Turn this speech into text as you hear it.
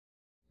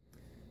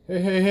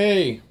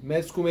Hey,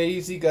 Med School Made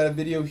Easy, got a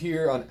video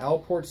here on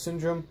Alport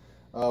Syndrome,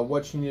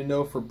 what you need to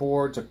know for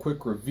boards, a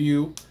quick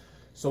review.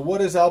 So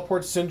what is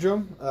Alport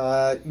Syndrome?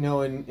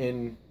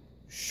 In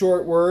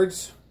short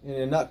words,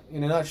 in a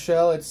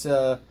nutshell, it's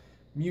a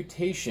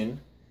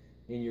mutation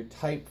in your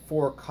type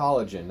 4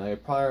 collagen. Now you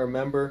probably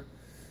remember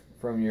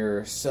from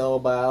your cell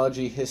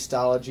biology,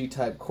 histology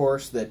type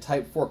course that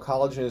type 4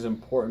 collagen is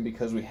important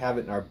because we have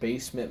it in our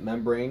basement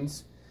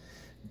membranes,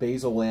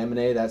 basal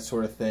laminae, that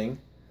sort of thing.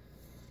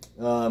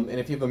 And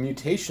if you have a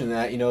mutation in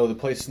that, the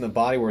place in the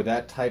body where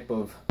that type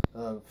of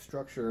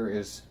structure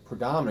is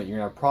predominant, you're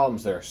going to have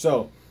problems there.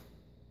 So,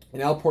 in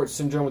Alport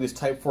syndrome with this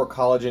type 4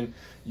 collagen,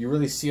 you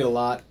really see it a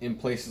lot in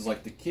places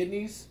like the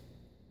kidneys,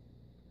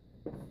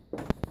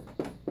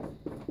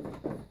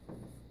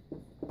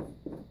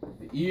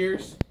 the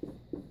ears,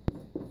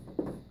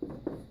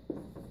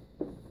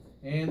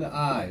 and the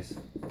eyes.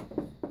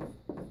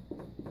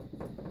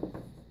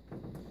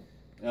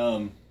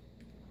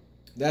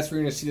 That's where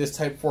you're going to see this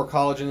type 4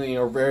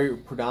 collagen, very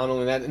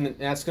predominantly, and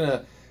that's going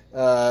to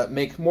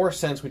make more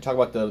sense when we talk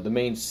about the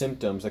main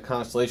symptoms, the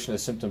constellation of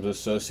symptoms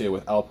associated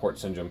with Alport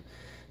syndrome.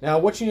 Now,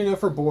 what you need to know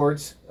for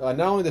boards, not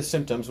only the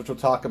symptoms, which we'll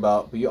talk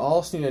about, but you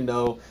also need to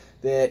know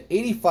that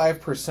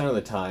 85% of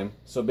the time,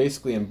 so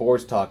basically in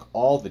boards talk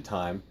all the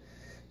time,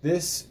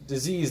 this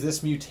disease,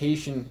 this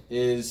mutation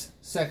is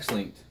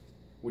sex-linked,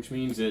 which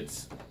means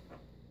it's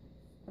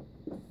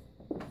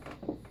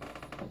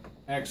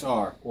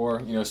XR,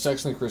 or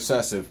sex-linked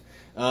recessive.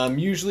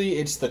 Usually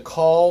it's the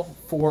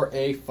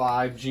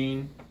COL4A5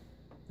 gene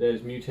that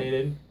is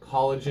mutated,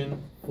 collagen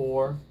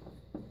 4.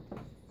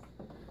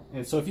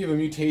 And so if you have a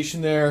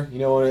mutation there,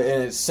 and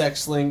it's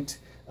sex-linked,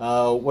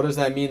 what does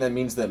that mean? That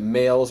means that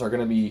males are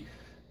going to be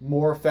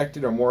more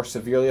affected or more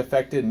severely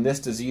affected in this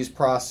disease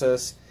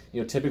process.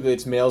 Typically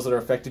it's males that are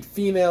affected.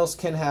 Females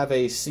can have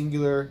a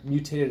singular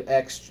mutated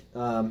X,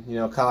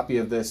 copy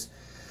of this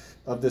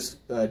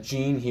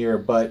gene here,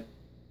 but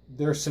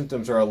their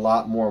symptoms are a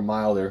lot more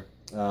milder,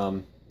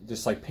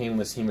 just like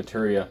painless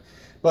hematuria.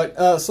 But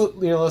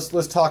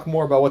let's talk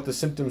more about what the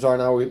symptoms are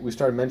now. We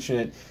started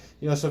mentioning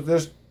it. So if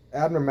there's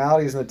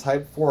abnormalities in the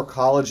type 4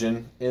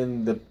 collagen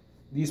in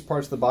these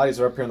parts of the bodies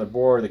that are up here on the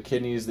board, the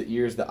kidneys, the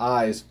ears, the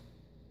eyes,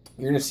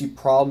 you're going to see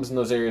problems in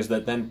those areas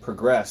that then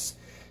progress.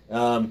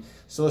 So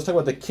let's talk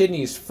about the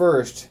kidneys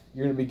first.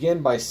 You're going to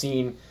begin by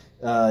seeing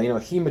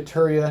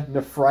hematuria,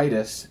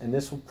 nephritis, and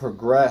this will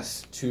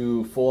progress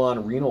to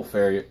full-on renal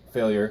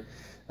failure.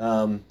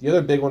 The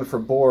other big one for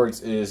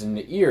boards is in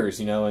the ears,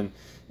 and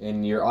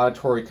in your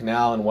auditory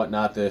canal and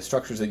whatnot, the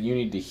structures that you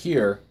need to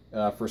hear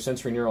for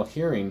sensory neural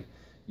hearing,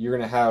 you're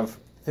going to have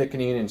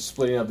thickening and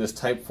splitting of this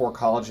type 4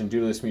 collagen due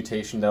to this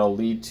mutation that will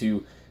lead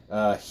to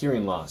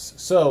hearing loss.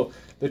 So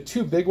the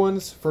two big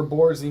ones for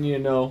boards that you need to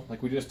know,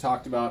 like we just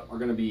talked about, are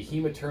going to be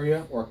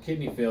hematuria or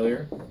kidney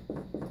failure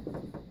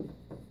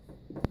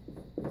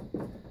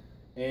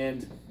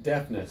and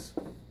deafness.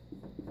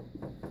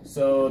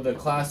 So the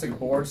classic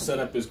board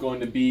setup is going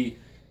to be,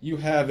 you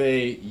have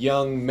a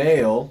young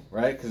male,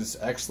 right, because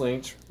it's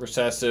X-linked,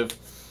 recessive,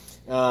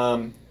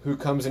 who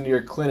comes into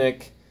your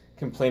clinic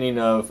complaining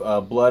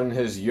of blood in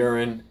his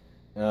urine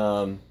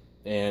and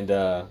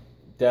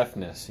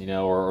deafness,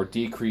 or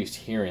decreased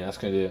hearing. That's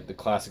going to be the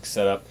classic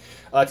setup.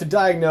 To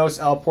diagnose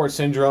Alport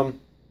syndrome,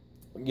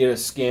 get a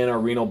skin or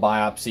renal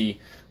biopsy,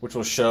 which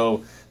will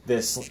show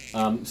this,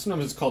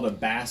 sometimes it's called a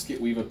basket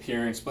weave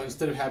appearance, but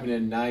instead of having a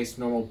nice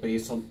normal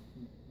basement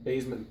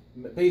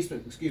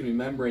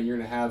membrane, you're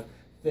going to have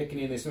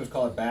thickening. They sometimes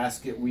call it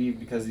basket weave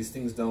because these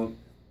things don't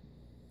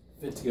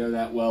fit together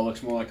that well. It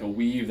looks more like a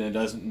weave than it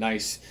does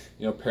nice,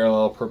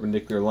 parallel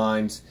perpendicular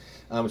lines.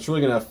 It's really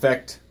going to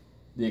affect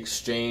the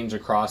exchange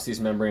across these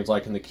membranes,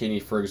 like in the kidney,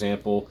 for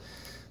example,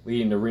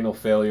 leading to renal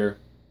failure.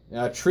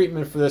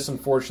 Treatment for this,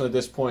 unfortunately, at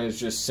this point is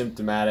just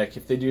symptomatic.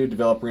 If they do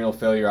develop renal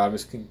failure,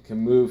 obviously can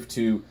move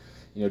to,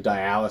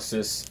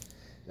 dialysis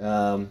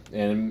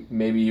and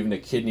maybe even a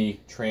kidney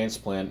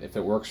transplant if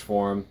it works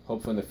for them.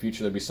 Hopefully in the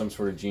future there'll be some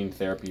sort of gene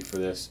therapy for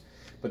this.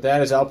 But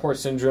that is Alport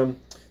syndrome.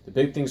 The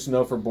big things to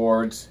know for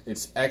boards: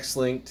 it's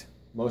X-linked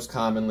most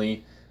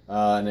commonly,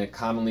 and it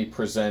commonly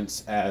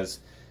presents as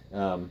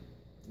painless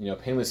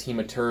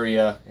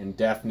hematuria and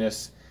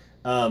deafness.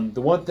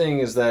 The one thing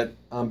is that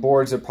on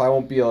boards there probably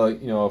won't be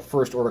a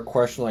first order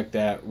question like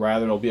that.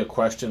 Rather, it'll be a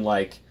question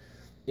like,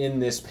 in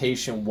this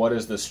patient, what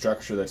is the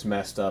structure that's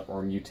messed up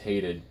or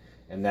mutated?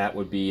 And that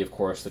would be, of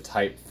course, the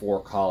type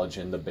 4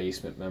 collagen, the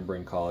basement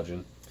membrane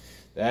collagen.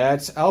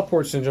 That's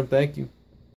Alport syndrome. Thank you.